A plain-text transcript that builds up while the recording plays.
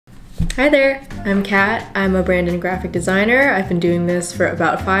Hi there, I'm Kat. I'm a brand and graphic designer. I've been doing this for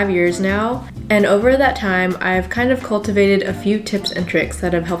about 5 years now. And over that time, I've kind of cultivated a few tips and tricks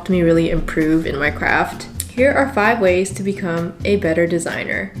that have helped me really improve in my craft. Here are 5 ways to become a better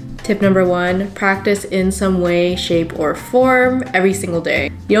designer. Tip number 1, practice in some way, shape, or form every single day.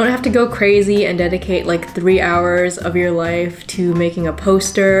 You don't have to go crazy and dedicate like 3 hours of your life to making a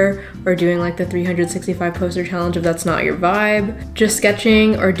poster or doing like the 365 poster challenge if that's not your vibe. Just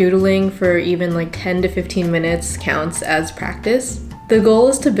sketching or doodling for even like 10 to 15 minutes counts as practice. The goal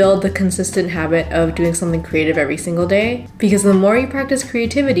is to build the consistent habit of doing something creative every single day, because the more you practice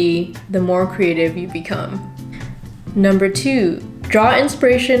creativity, the more creative you become. Number 2, draw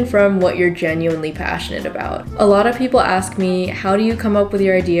inspiration from what you're genuinely passionate about. A lot of people ask me, how do you come up with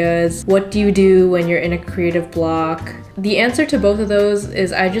your ideas? What do you do when you're in a creative block? The answer to both of those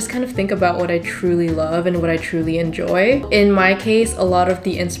is I just kind of think about what I truly love and what I truly enjoy. In my case, a lot of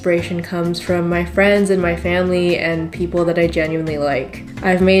the inspiration comes from my friends and my family and people that I genuinely like.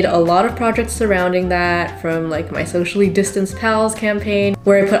 I've made a lot of projects surrounding that, from like my socially distanced pals campaign,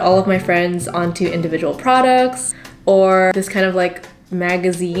 where I put all of my friends onto individual products, or this kind of like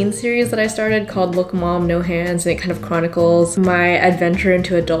magazine series that I started called Look Mom No Hands, and it kind of chronicles my adventure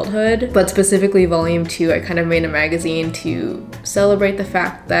into adulthood. But specifically volume 2, I kind of made a magazine to celebrate the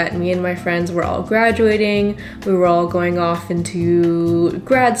fact that me and my friends were all graduating, we were all going off into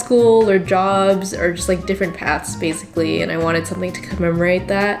grad school or jobs or just like different paths basically, and I wanted something to commemorate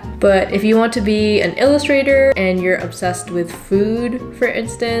that. But if you want to be an illustrator and you're obsessed with food, for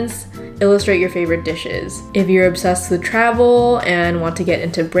instance, illustrate your favorite dishes. If you're obsessed with travel and want to get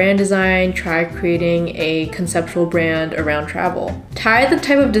into brand design, try creating a conceptual brand around travel. Tie the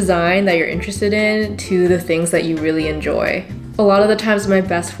type of design that you're interested in to the things that you really enjoy. A lot of the times my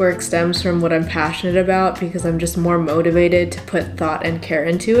best work stems from what I'm passionate about because I'm just more motivated to put thought and care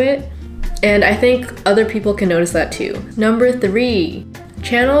into it. And I think other people can notice that too. Number 3,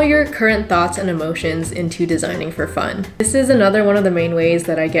 channel your current thoughts and emotions into designing for fun. This is another one of the main ways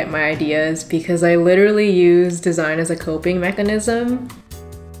that I get my ideas, because I literally use design as a coping mechanism.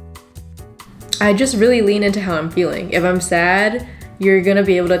 I just really lean into how I'm feeling. If I'm sad, you're gonna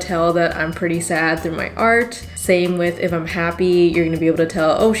be able to tell that I'm pretty sad through my art. Same with if I'm happy, you're gonna be able to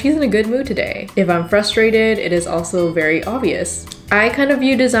tell, oh, she's in a good mood today. If I'm frustrated, it is also very obvious. I kind of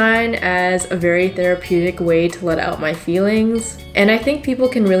view design as a very therapeutic way to let out my feelings. And I think people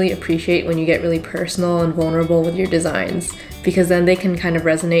can really appreciate when you get really personal and vulnerable with your designs, because then they can kind of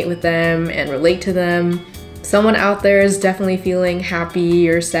resonate with them and relate to them. Someone out there is definitely feeling happy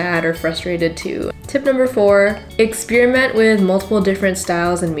or sad or frustrated too. Tip number 4, experiment with multiple different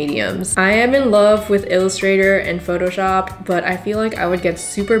styles and mediums. I am in love with Illustrator and Photoshop, but I feel like I would get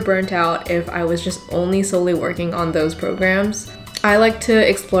super burnt out if I was just only solely working on those programs. I like to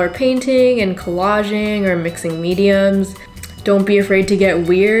explore painting and collaging or mixing mediums. Don't be afraid to get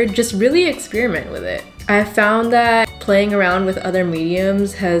weird, just really experiment with it. I've found that playing around with other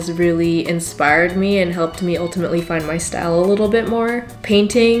mediums has really inspired me and helped me ultimately find my style a little bit more.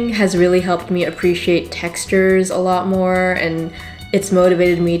 Painting has really helped me appreciate textures a lot more, and it's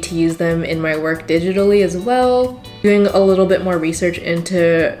motivated me to use them in my work digitally as well. Doing a little bit more research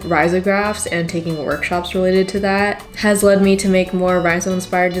into risographs and taking workshops related to that has led me to make more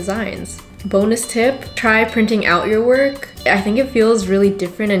riso-inspired designs. Bonus tip, try printing out your work. I think it feels really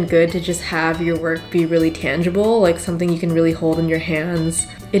different and good to just have your work be really tangible, like something you can really hold in your hands.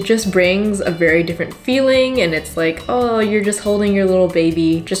 It just brings a very different feeling, and it's like, oh, you're just holding your little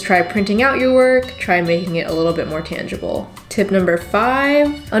baby. Just try printing out your work, try making it a little bit more tangible. Tip number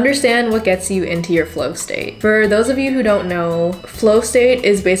 5, understand what gets you into your flow state. For those of you who don't know, flow state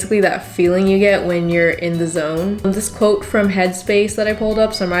is basically that feeling you get when you're in the zone. This quote from Headspace that I pulled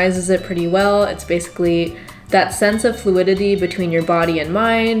up summarizes it pretty well. It's basically that sense of fluidity between your body and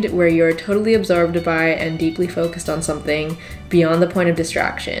mind, where you're totally absorbed by and deeply focused on something beyond the point of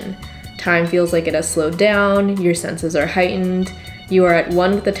distraction. Time feels like it has slowed down, your senses are heightened, you are at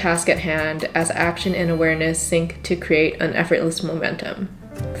one with the task at hand as action and awareness sync to create an effortless momentum.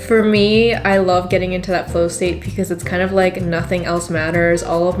 For me, I love getting into that flow state because it's kind of like nothing else matters.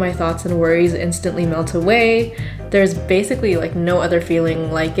 All of my thoughts and worries instantly melt away. There's basically like no other feeling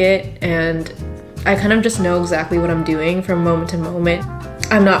like it, and I kind of just know exactly what I'm doing from moment to moment.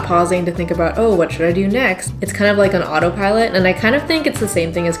 I'm not pausing to think about, oh, what should I do next? It's kind of like an autopilot, and I kind of think it's the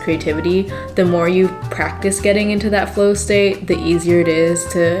same thing as creativity. The more you practice getting into that flow state, the easier it is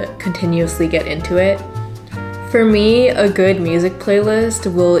to continuously get into it. For me, a good music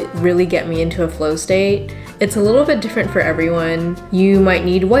playlist will really get me into a flow state. It's a little bit different for everyone. You might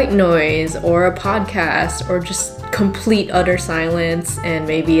need white noise or a podcast or just complete utter silence, and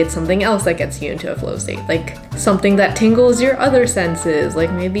maybe it's something else that gets you into a flow state, like something that tingles your other senses,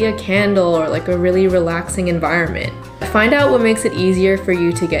 like maybe a candle or like a really relaxing environment. Find out what makes it easier for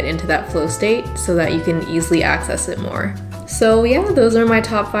you to get into that flow state so that you can easily access it more. So yeah, those are my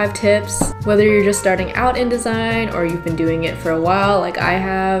top 5 tips. Whether you're just starting out in design or you've been doing it for a while like I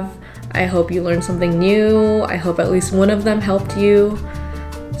have, I hope you learned something new. I hope at least one of them helped you.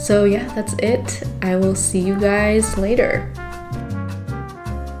 So yeah, that's it. I will see you guys later.